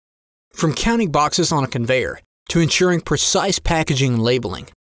From counting boxes on a conveyor to ensuring precise packaging and labeling,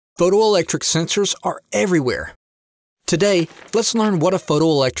 photoelectric sensors are everywhere. Today, let's learn what a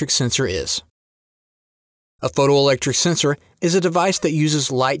photoelectric sensor is. A photoelectric sensor is a device that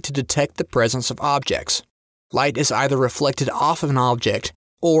uses light to detect the presence of objects. Light is either reflected off of an object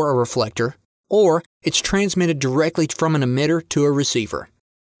or a reflector, or it's transmitted directly from an emitter to a receiver.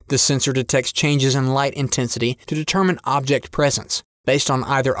 The sensor detects changes in light intensity to determine object presence, based on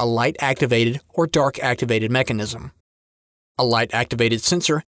either a light-activated or dark-activated mechanism. A light-activated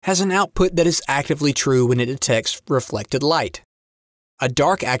sensor has an output that is actively true when it detects reflected light. A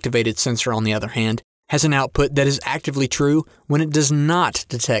dark-activated sensor, on the other hand, has an output that is actively true when it does not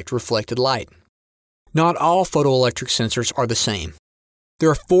detect reflected light. Not all photoelectric sensors are the same. There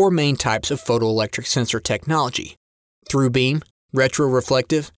are four main types of photoelectric sensor technology: through beam,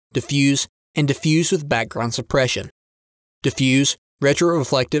 retroreflective, diffuse, and diffuse with background suppression. Diffuse,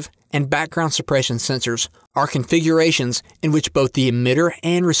 retroreflective, and background suppression sensors are configurations in which both the emitter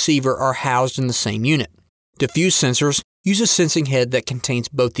and receiver are housed in the same unit. Diffuse sensors use a sensing head that contains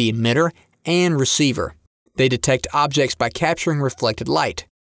both the emitter and receiver. They detect objects by capturing reflected light.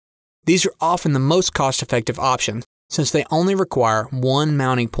 These are often the most cost-effective option since they only require one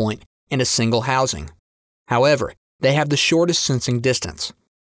mounting point and a single housing. However, they have the shortest sensing distance.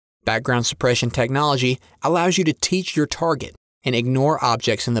 Background suppression technology allows you to teach your target and ignore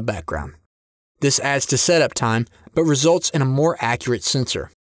objects in the background. This adds to setup time, but results in a more accurate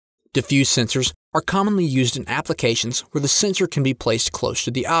sensor. Diffuse sensors are commonly used in applications where the sensor can be placed close to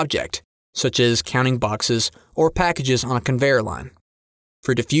the object, such as counting boxes or packages on a conveyor line.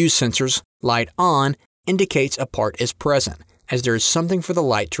 For diffuse sensors, light on indicates a part is present, as there is something for the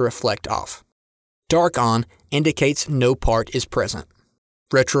light to reflect off. Dark on indicates no part is present.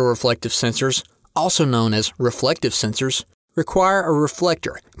 Retroreflective sensors, also known as reflective sensors, require a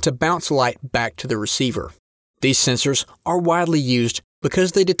reflector to bounce light back to the receiver. These sensors are widely used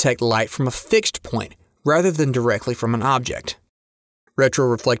because they detect light from a fixed point rather than directly from an object.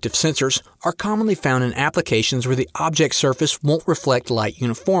 Retroreflective sensors are commonly found in applications where the object surface won't reflect light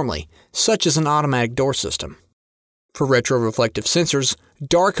uniformly, such as an automatic door system. For retroreflective sensors,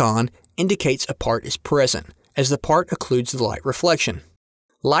 dark on indicates a part is present, as the part occludes the light reflection.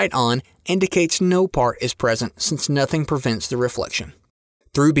 Light on indicates no part is present since nothing prevents the reflection.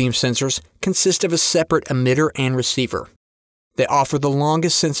 Through beam sensors consist of a separate emitter and receiver. They offer the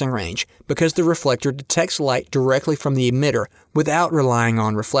longest sensing range because the reflector detects light directly from the emitter without relying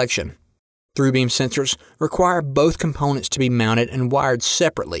on reflection. Through beam sensors require both components to be mounted and wired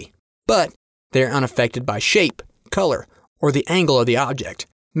separately, but they are unaffected by shape, color, or the angle of the object,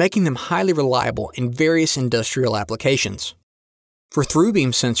 making them highly reliable in various industrial applications. For through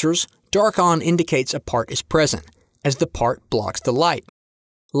beam sensors, dark on indicates a part is present, as the part blocks the light.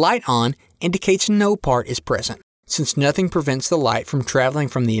 Light on indicates no part is present, since nothing prevents the light from traveling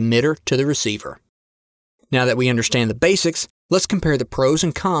from the emitter to the receiver. Now that we understand the basics, let's compare the pros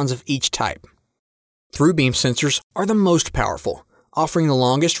and cons of each type. Through beam sensors are the most powerful, offering the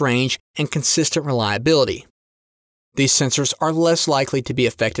longest range and consistent reliability. These sensors are less likely to be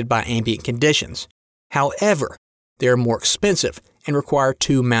affected by ambient conditions. However, they are more expensive and require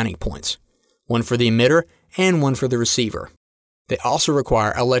two mounting points, one for the emitter and one for the receiver. They also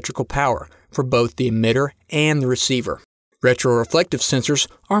require electrical power for both the emitter and the receiver. Retroreflective sensors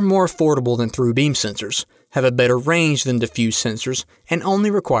are more affordable than through beam sensors, have a better range than diffuse sensors, and only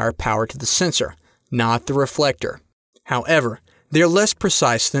require power to the sensor, not the reflector. However, they are less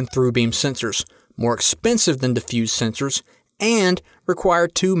precise than through beam sensors, more expensive than diffuse sensors, and require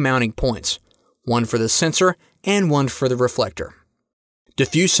two mounting points, one for the sensor and one for the reflector.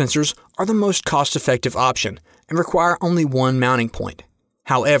 Diffuse sensors are the most cost-effective option and require only one mounting point.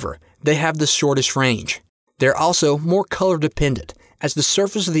 However, they have the shortest range. They are also more color dependent, as the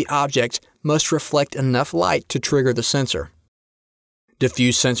surface of the object must reflect enough light to trigger the sensor.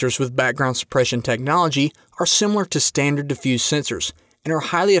 Diffuse sensors with background suppression technology are similar to standard diffuse sensors and are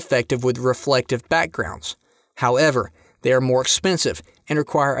highly effective with reflective backgrounds. However, they are more expensive and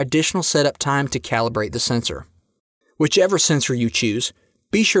require additional setup time to calibrate the sensor. Whichever sensor you choose,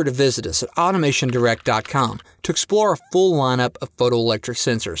 be sure to visit us at AutomationDirect.com to explore a full lineup of photoelectric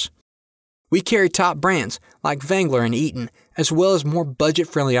sensors. We carry top brands like Wengler and Eaton, as well as more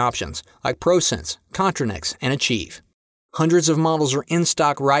budget-friendly options like ProSense, Contronex, and Achieve. Hundreds of models are in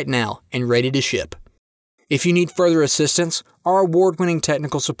stock right now and ready to ship. If you need further assistance, our award-winning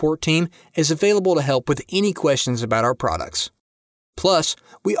technical support team is available to help with any questions about our products. Plus,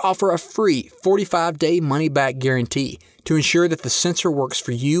 we offer a free 45-day money-back guarantee to ensure that the sensor works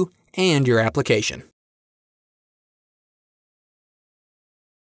for you and your application.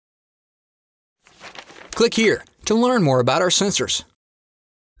 Click here to learn more about our sensors.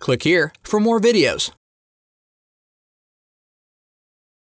 Click here for more videos.